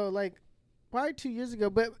right. So, like, probably 2 years ago.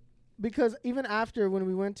 But because even after when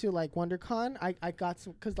we went to, like, WonderCon, I got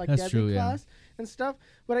some, because, like, Deadly class and stuff.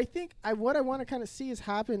 But I think what I want to kind of see is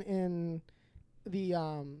happen in the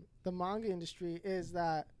manga industry is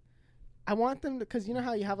that I want them to, because you know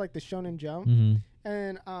how you have, like, the Shonen Jump? Mm-hmm.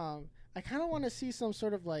 And I kind of want to see some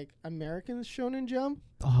sort of, like, American Shonen Jump.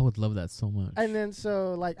 Oh, I would love that so much. And then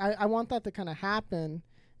so, like, I want that to kind of happen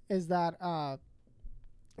is that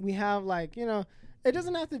we have, like, you know, it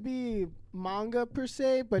doesn't have to be manga per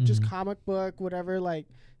se, but just comic book, whatever, like,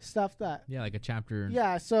 stuff that. Yeah, like a chapter.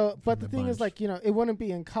 Yeah, so, but the thing is, like, you know, it wouldn't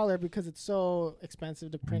be in color because it's so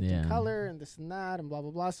expensive to print in color and this and that and blah,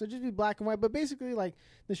 blah, blah. So just be black and white. But basically, like,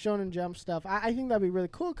 the Shonen Jump stuff, I think that'd be really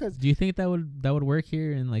cool because. Do you think that would work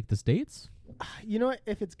here in, like, the States? You know what?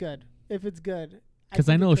 If it's good. Because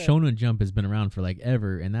I know Shonen Jump has been around for, like,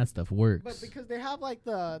 ever, and that stuff works. But because they have, like,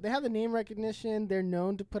 they have the name recognition, they're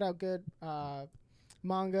known to put out good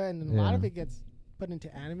manga, and then a lot of it gets put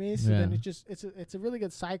into anime. So then it's a really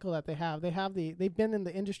good cycle that they have. They've been in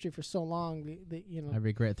the industry for so long. You know. I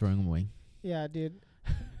regret throwing them away. Yeah, dude.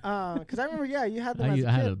 Because I remember, you had them as a kid.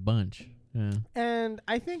 I had a bunch. Yeah. And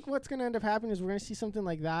I think what's going to end up happening is we're going to see something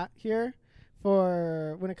like that here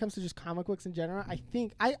for when it comes to just comic books in general. I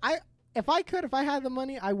think if I had the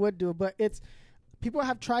money, I would do it. But people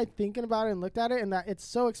have tried thinking about it and looked at it, and that it's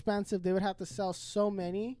so expensive. They would have to sell so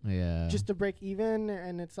many just to break even.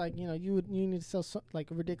 And it's like, you know, you need to sell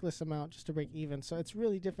like a ridiculous amount just to break even. So it's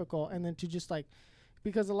really difficult. And then to just like,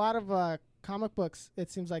 because a lot of comic books,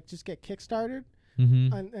 it seems like just get kickstarted.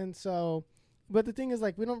 Mm-hmm. And so, but the thing is,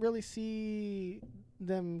 like, we don't really see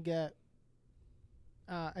them get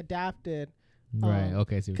adapted. Right.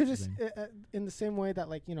 Okay. Because it's in the same way that,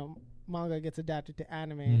 like, you know, manga gets adapted to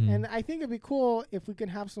anime, and I think it'd be cool if we can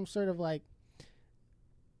have some sort of like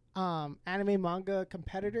anime manga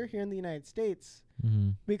competitor here in the United States,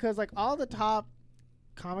 because like all the top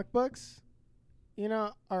comic books, you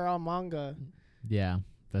know, are all manga. Yeah,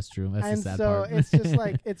 that's true. That's the sad part. And so it's just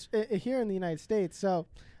like it's here in the United States. So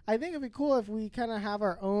I think it'd be cool if we kind of have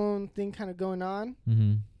our own thing kind of going on,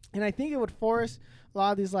 and I think it would force a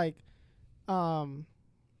lot of these like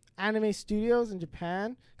anime studios in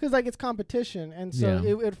Japan, because like it's competition, and so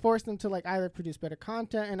it would force them to like either produce better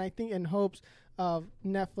content, and I think in hopes of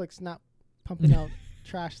Netflix not pumping out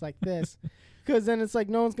trash like this, because then it's like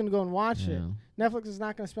no one's gonna go and watch it. Netflix is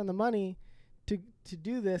not gonna spend the money to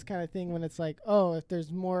do this kind of thing when it's like, oh, if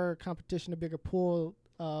there's more competition, a bigger pool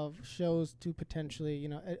of shows to potentially, you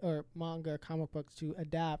know, or manga, comic books to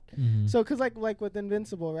adapt. So because like with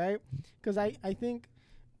Invincible, right? Because I think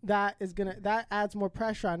that adds more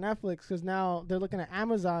pressure on Netflix, because now they're looking at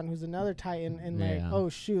Amazon, who's another titan, and like, oh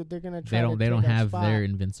shoot, they're gonna try. They don't have their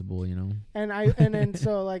Invincible, you know. And then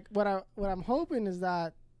so like what I'm hoping is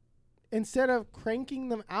that instead of cranking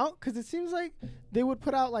them out, because it seems like they would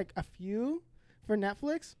put out like a few for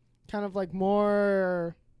Netflix, kind of like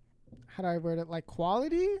more, how do I word it, like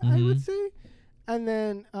quality, I would say, and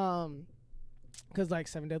then because like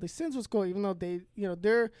Seven Deadly Sins was cool, even though they, you know,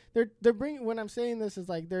 they're bringing, when I'm saying this is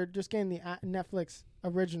like they're just getting the Netflix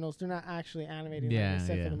originals, they're not actually animating them,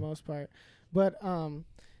 except for the most part, but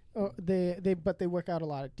they work out a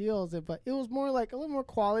lot of deals, but it was more like a little more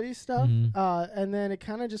quality stuff, and then it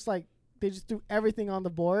kind of just like they just threw everything on the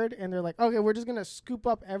board, and they're like, okay, we're just gonna scoop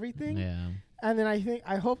up everything, and then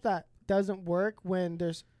I hope that doesn't work when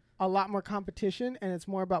there's a lot more competition, and it's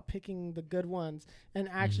more about picking the good ones and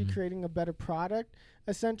actually creating a better product,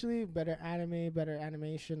 essentially better anime, better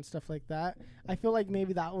animation, stuff like that. I feel like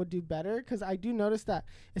maybe that would do better, because I do notice that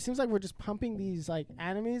it seems like we're just pumping these like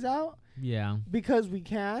animes out because we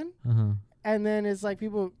can, and then it's like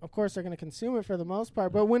people of course are going to consume it for the most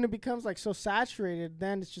part, but when it becomes like so saturated,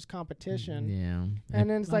 then it's just competition, and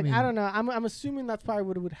then it's like, I don't know, I'm assuming that's probably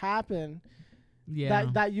what would happen,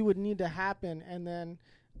 that you would need to happen. And then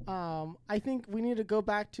I think we need to go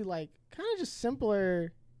back to like kind of just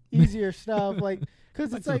simpler, easier stuff, like,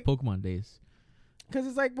 because it's like the Pokemon days. Because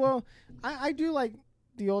it's like, well, I do like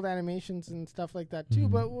the old animations and stuff like that too,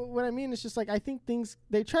 but what I mean is just like, I think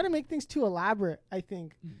they try to make things too elaborate. I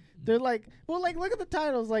think they're like, well, like look at the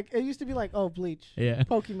titles, like it used to be like, oh, Bleach,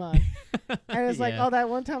 Pokemon, and it's like, oh, that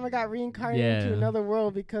one time I got reincarnated into another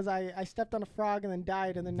world because I stepped on a frog and then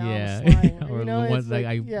died, and then now I'm a slime. Or you know, the ones like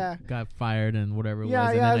I got fired and whatever it was,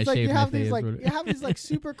 and then it's I like shaved you have my these face. like you have these like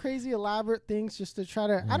super crazy elaborate things just to try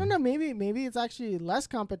to, I don't know, maybe it's actually less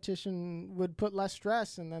competition would put less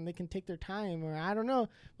stress, and then they can take their time, or I don't know,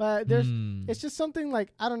 but there's it's just something like,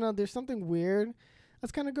 I don't know, there's something weird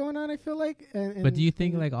that's kind of going on, I feel like. And but do you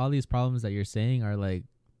think like all these problems that you're saying are like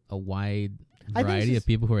a wide variety of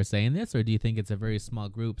people who are saying this, or do you think it's a very small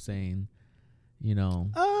group saying, you know?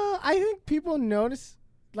 I think people notice,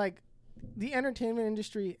 like, the entertainment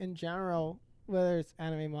industry in general, whether it's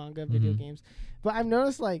anime, manga, video games, but I've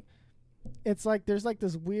noticed, like, it's like there's like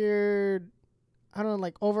this weird, I don't know,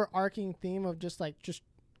 like overarching theme of just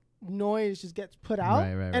noise just gets put out.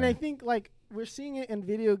 Right. I think like we're seeing it in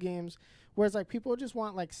video games, whereas like people just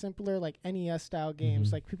want like simpler like NES style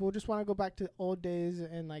games. Like people just want to go back to the old days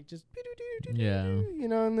and like just you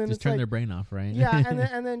know, and then just turn their brain off, right? Yeah,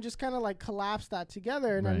 and then just kind of like collapse that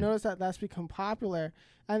together. And I've noticed that that's become popular.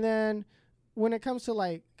 And then when it comes to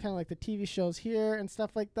like kind of like the TV shows here and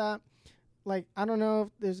stuff like that, like I don't know if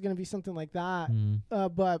there's gonna be something like that,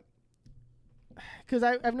 but because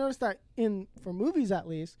I've noticed that for movies at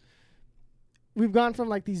least, we've gone from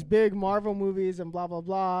like these big Marvel movies and blah blah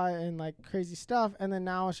blah and like crazy stuff, and then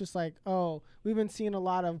now it's just like, oh, we've been seeing a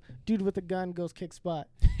lot of dude with a gun goes kicks butt.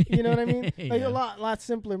 You know what I mean? Like a lot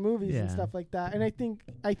simpler movies and stuff like that. And I think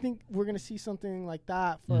we're gonna see something like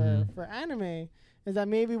that for anime. Is that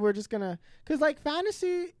maybe we're just gonna, because like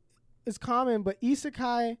fantasy is common, but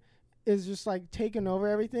isekai is just like taking over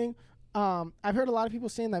everything. I've heard a lot of people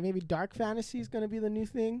saying that maybe dark fantasy is going to be the new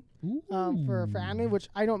thing for anime, which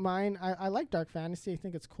I don't mind. I like dark fantasy. I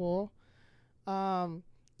think it's cool.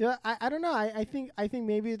 Yeah, I don't know. I think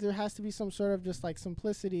maybe there has to be some sort of just like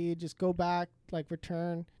simplicity. Just go back, like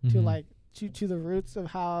return to like to the roots of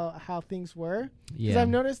how things were. Because I've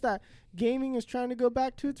noticed that gaming is trying to go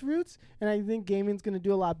back to its roots, and I think gaming's going to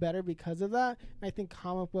do a lot better because of that. And I think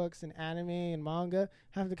comic books and anime and manga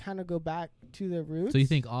have to kind of go back to their roots. So you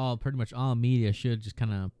think pretty much all media should just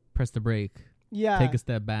kind of press the brake, take a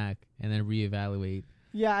step back, and then reevaluate.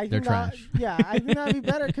 Yeah, I think trash. I think that'd be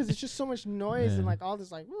better because it's just so much noise and like all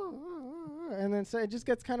this like, and then so it just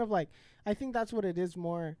gets kind of like, I think that's what it is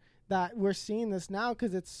more that we're seeing this now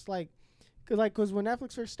because it's like. Because when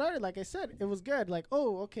Netflix first started, like I said, it was good. Like,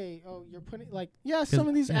 oh, okay, you're putting like, some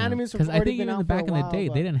of these animes have already been out for a while. Because I think even back in the day,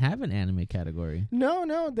 they didn't have an anime category. No,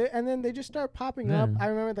 and then they just start popping up. I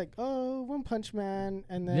remember like, One Punch Man,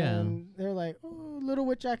 and then they're like, Little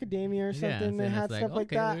Witch Academia or something. They had stuff like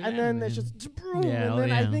that, and then it's just boom. And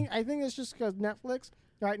then I think it's just because Netflix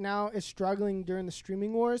right now is struggling during the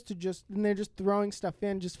streaming wars and they're just throwing stuff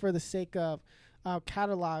in just for the sake of.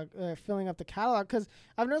 Catalog, filling up the catalog, because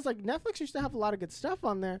I've noticed like Netflix used to have a lot of good stuff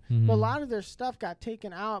on there, but a lot of their stuff got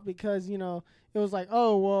taken out because it was like,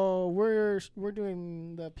 oh well, we're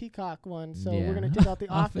doing the Peacock one, so we're gonna take out the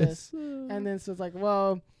Office. And then so it's like,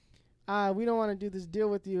 well, we don't want to do this deal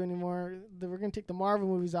with you anymore. We're gonna take the Marvel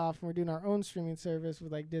movies off, and we're doing our own streaming service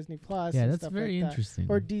with like Disney Plus. Yeah, and that's stuff very like interesting.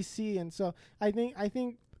 Or DC, and so I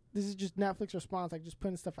think this is just Netflix response, like just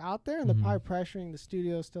putting stuff out there, and they're probably pressuring the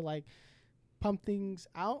studios to like. Pump things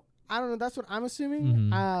out. I don't know. That's what I'm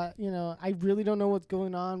assuming. I really don't know what's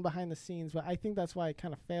going on behind the scenes, but I think that's why it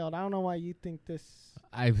kind of failed. I don't know why you think this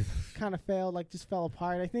kind of failed, like just fell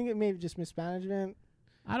apart. I think it may be just mismanagement.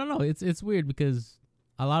 I don't know. It's weird because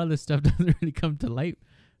a lot of this stuff doesn't really come to light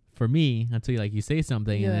for me until you say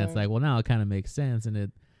something, and it's like, well, now it kind of makes sense, and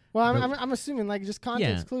it. Well, I'm assuming like just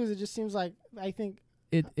context clues. It just seems like I think.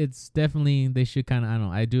 It's definitely, they should kind of, I don't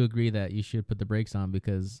know, I do agree that you should put the brakes on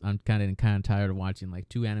because I'm kind of tired of watching like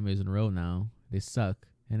 2 animes in a row now. They suck.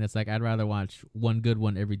 And it's like, I'd rather watch one good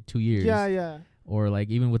one every 2 years. Yeah. Or like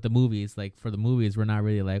even with the movies, like for the movies, we're not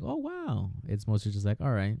really like, oh, wow. It's mostly just like,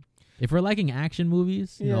 all right. If we're liking action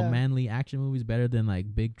movies, you know, manly action movies better than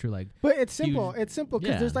like big, But it's simple. It's simple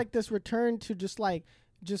because there's like this return to just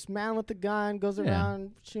man with the gun, goes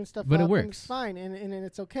around shooting stuff but up. It works. And it's fine and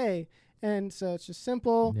it's okay. And so it's just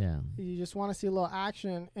simple. Yeah. You just want to see a little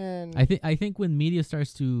action. And I think when media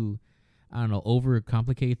starts to, I don't know,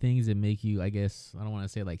 overcomplicate things and make you, I guess, I don't want to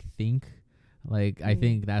say like think. Like, I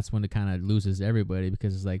think that's when it kind of loses everybody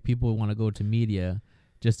because it's like people want to go to media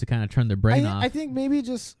just to kind of turn their brain off. I think maybe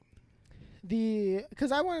just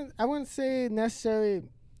because I wouldn't say necessarily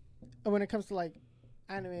when it comes to like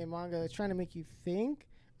anime and manga, it's trying to make you think.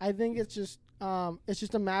 I think it's just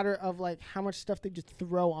a matter of like how much stuff they just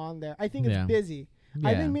throw on there. I think it's busy. Yeah.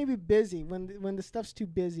 I think maybe busy when the stuff's too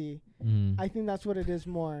busy. I think that's what it is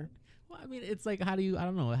more. Well, I mean, it's like how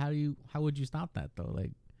would you stop that though? Like,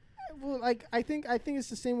 well, like I think it's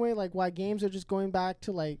the same way like why games are just going back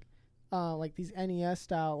to like these NES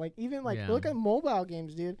style. Like even like look at mobile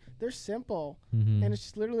games, dude. They're simple and it's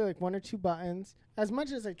just literally like 1 or 2 buttons. As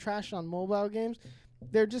much as I trash on mobile games.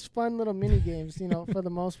 They're just fun little mini games, for the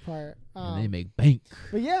most part. And they make bank.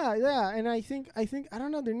 But yeah, and I think I don't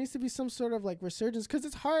know. There needs to be some sort of like resurgence because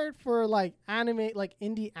it's hard for like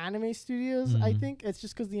indie anime studios. I think it's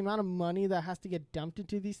just because the amount of money that has to get dumped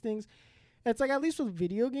into these things it's like, at least with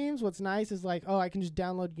video games, what's nice is like, oh, I can just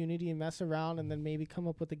download Unity and mess around and then maybe come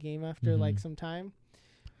up with a game after like some time.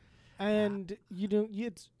 And you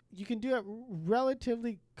can do it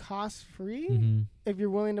relatively cost free if you're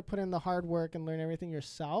willing to put in the hard work and learn everything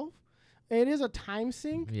yourself. It is a time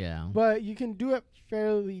sink, but you can do it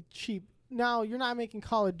fairly cheap. Now, you're not making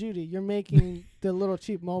Call of Duty. You're making the little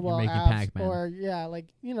cheap mobile apps Pac-Man. Or, like,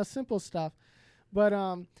 simple stuff. But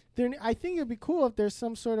I think it'd be cool if there's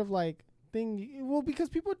some sort of, like, thing. Well, because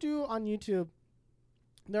people do on YouTube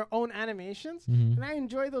their own animations, and I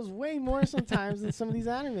enjoy those way more sometimes than some of these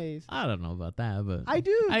animes. I don't know about that, but I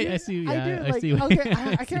do. I see. Yeah, I do. Like, I see. Okay,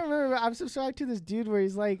 I can't remember. But I'm subscribed to this dude where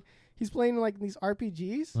he's like, he's playing like these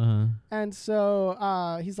RPGs, and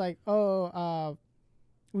so he's like,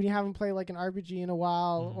 when you haven't played like an RPG in a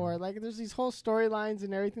while, or like there's these whole storylines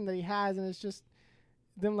and everything that he has, and it's just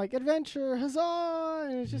them like adventure, huzzah,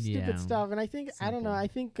 and it's just stupid stuff. And I think simple. I don't know. I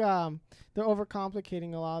think they're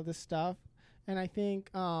overcomplicating a lot of this stuff. And I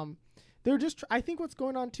think they're just. I think what's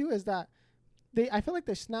going on too is that I feel like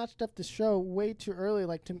they snatched up the show way too early,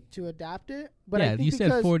 like to adapt it. But yeah, you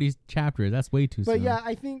said 40 chapters. That's way too. But soon.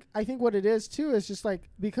 I think what it is too is just like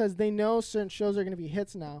because they know certain shows are going to be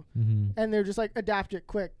hits now, and they're just like adapt it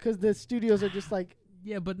quick because the studios are just like.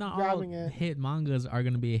 Yeah, but not all hit mangas are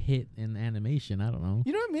going to be a hit in animation. I don't know.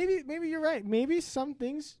 You know what? Maybe you're right. Maybe some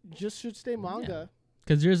things just should stay manga. Yeah.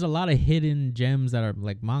 Because there's a lot of hidden gems that are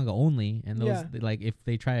like manga only, and those like if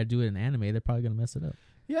they try to do it in anime, they're probably gonna mess it up.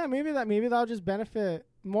 Yeah, maybe that'll just benefit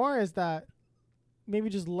more. Is that maybe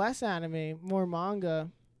just less anime, more manga?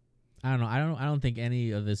 I don't know. I don't think any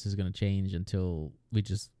of this is gonna change until we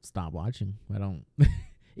just stop watching. I don't.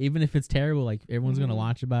 Even if it's terrible, like everyone's gonna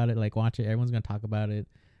watch it. Everyone's gonna talk about it,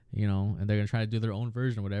 and they're gonna try to do their own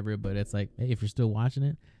version or whatever. But it's like, hey, if you're still watching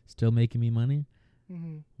it, still making me money,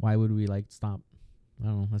 why would we like stop? I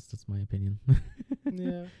don't know. That's just my opinion.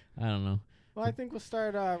 Yeah. I don't know. Well, I think we'll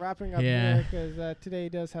start wrapping up here because today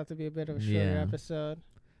does have to be a bit of a shorter episode.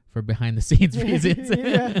 For behind the scenes reasons.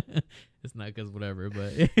 It's not because whatever,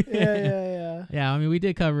 but. Yeah. Yeah, I mean, we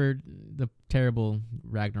did cover the terrible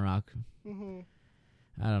Ragnarok.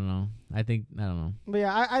 I don't know. I don't know. But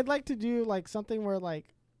yeah, I'd like to do like something where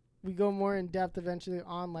like we go more in depth eventually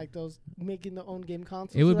on like those making the own game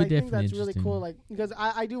consoles. It would be definitely interesting. I think that's really cool. Like because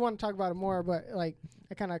I do want to talk about it more, but like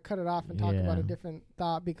I kind of cut it off and talk about a different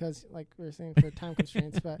thought because like we were saying for time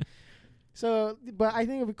constraints. But I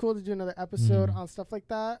think it'd be cool to do another episode on stuff like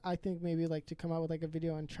that. I think maybe like to come out with like a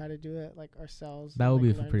video and try to do it like ourselves. That would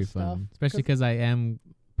be pretty fun, especially because I am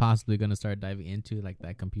possibly going to start diving into like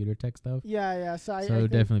that computer tech stuff. Yeah. So it would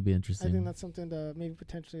definitely be interesting. I think that's something to maybe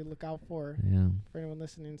potentially look out for. Yeah. For anyone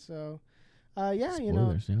listening. So,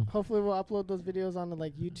 spoilers, hopefully we'll upload those videos onto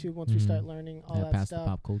like YouTube once we start learning all that past stuff. The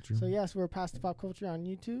pop culture. So yes, we're past the pop culture on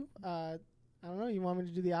YouTube. I don't know. You want me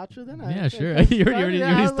to do the outro then? Yeah, sure. You already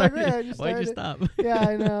started. Why'd you stop? Yeah,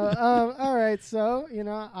 I know. All right. So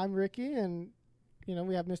I'm Ricky and.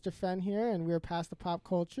 We have Mr. Fenn here, and we're past the pop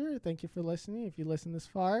culture. Thank you for listening. If you listen this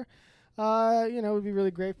far, we'd be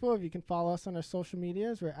really grateful if you can follow us on our social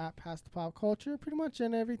medias. We're at Past the Pop Culture, pretty much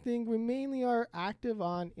in everything. We mainly are active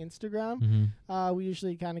on Instagram. We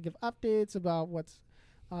usually kind of give updates about what's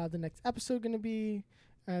the next episode going to be.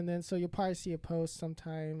 And then so you'll probably see a post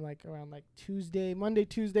sometime like around like Monday,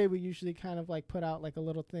 Tuesday. We usually kind of like put out like a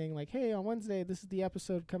little thing like, hey, on Wednesday, this is the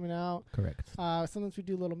episode coming out. Correct. Sometimes we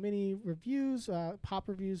do little mini reviews, pop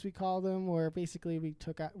reviews we call them, where basically we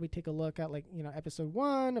take a look at like, episode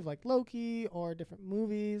 1 of like Loki or different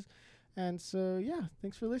movies. And so, yeah,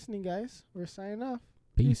 thanks for listening, guys. We're signing off.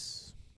 Peace.